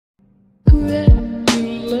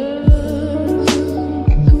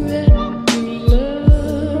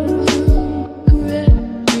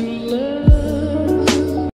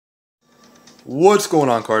What's going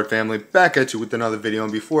on, card family? Back at you with another video,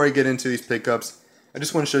 and before I get into these pickups, I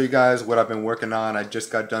just want to show you guys what I've been working on. I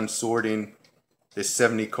just got done sorting this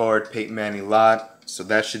 70 card Peyton Manning lot, so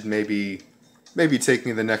that should maybe take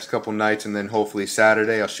me the next couple nights, and then hopefully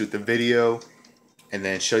Saturday I'll shoot the video and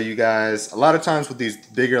then show you guys. A lot of times with these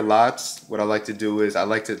bigger lots, what I like to do is I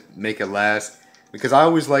like to make it last, because I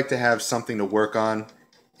always like to have something to work on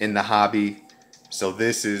in the hobby, so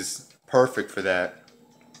this is perfect for that.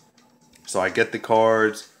 So I get the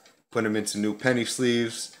cards, put them into new penny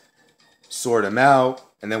sleeves, sort them out,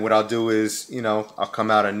 and then what I'll do is, I'll come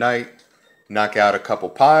out at night, knock out a couple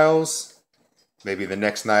piles. Maybe the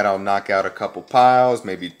next night I'll knock out a couple piles.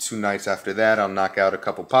 Maybe 2 nights after that I'll knock out a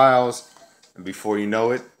couple piles. And before you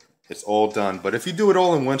know it, it's all done. But if you do it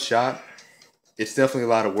all in one shot, it's definitely a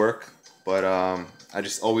lot of work. But I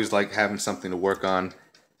just always like having something to work on,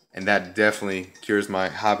 and that definitely cures my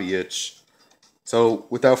hobby itch. So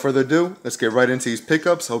without further ado, let's get right into these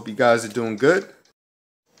pickups. Hope you guys are doing good.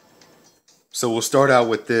 So we'll start out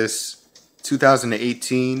with this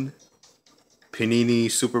 2018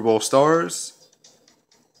 Panini Super Bowl Stars.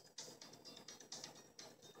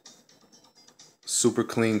 Super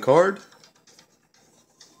clean card.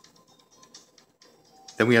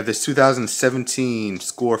 Then we have this 2017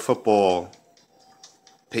 Score Football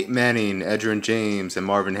Peyton Manning, Edgerrin James, and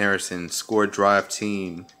Marvin Harrison Score Drive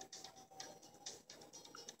Team.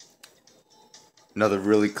 Another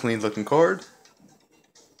really clean looking card.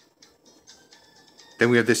 Then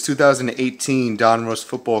we have this 2018 Donruss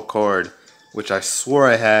football card, which I swore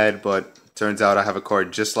I had, but turns out I have a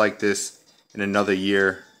card just like this in another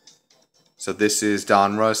year. So this is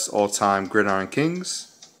Donruss All-Time Gridiron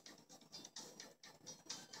Kings.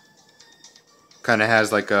 Kind of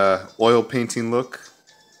has like a oil painting look.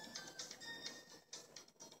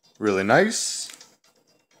 Really nice.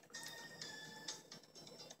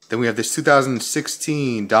 Then we have this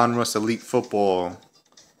 2016 Donruss Elite Football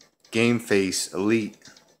Game Face Elite.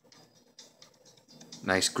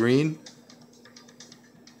 Nice green.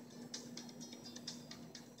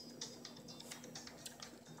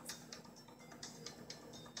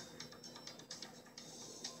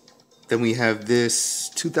 Then we have this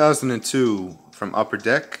 2002 from Upper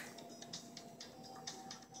Deck.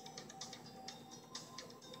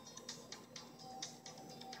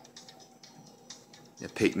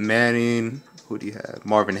 Peyton Manning. Who do you have?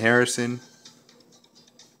 Marvin Harrison.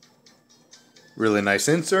 Really nice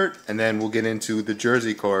insert. And then we'll get into the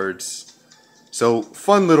jersey cards. So,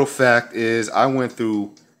 fun little fact is I went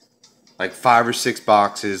through like 5 or 6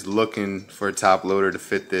 boxes looking for a top loader to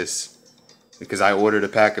fit this, because I ordered a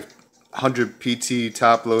pack of 100 PT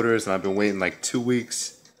top loaders and I've been waiting like 2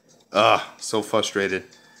 weeks. Ugh, so frustrated.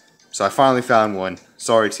 So I finally found one.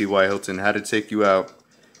 Sorry, T.Y. Hilton, had to take you out.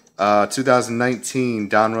 2019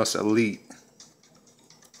 Donruss Elite.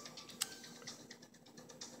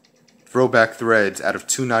 Throwback Threads out of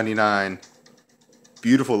 $2.99.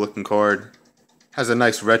 Beautiful looking card. Has a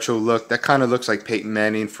nice retro look. That kind of looks like Peyton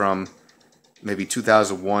Manning from maybe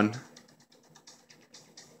 2001.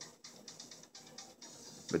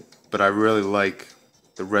 But I really like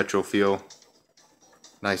the retro feel.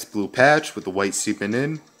 Nice blue patch with the white seeping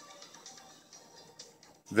in.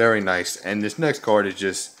 Very nice. And this next card is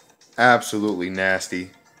just absolutely nasty.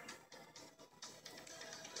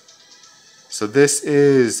 So this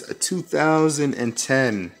is a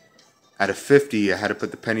 2010 out of 50. I had to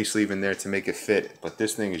put the penny sleeve in there to make it fit, but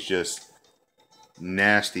this thing is just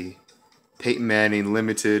nasty. Peyton Manning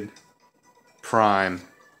Limited Prime.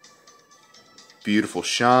 Beautiful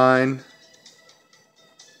shine.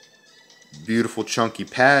 Beautiful chunky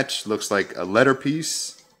patch. Looks like a letter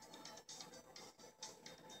piece.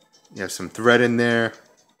 You have some thread in there.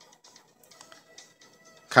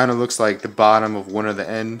 Kind of looks like the bottom of one of the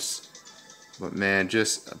ends. But man,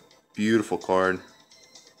 just a beautiful card.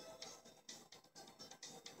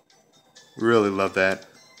 Really love that.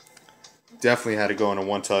 Definitely had to go in a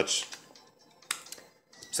one touch.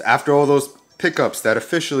 So after all those pickups, that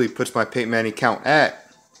officially puts my Peyton Manning count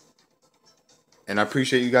at. And I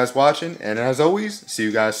appreciate you guys watching. And as always, see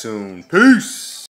you guys soon. Peace!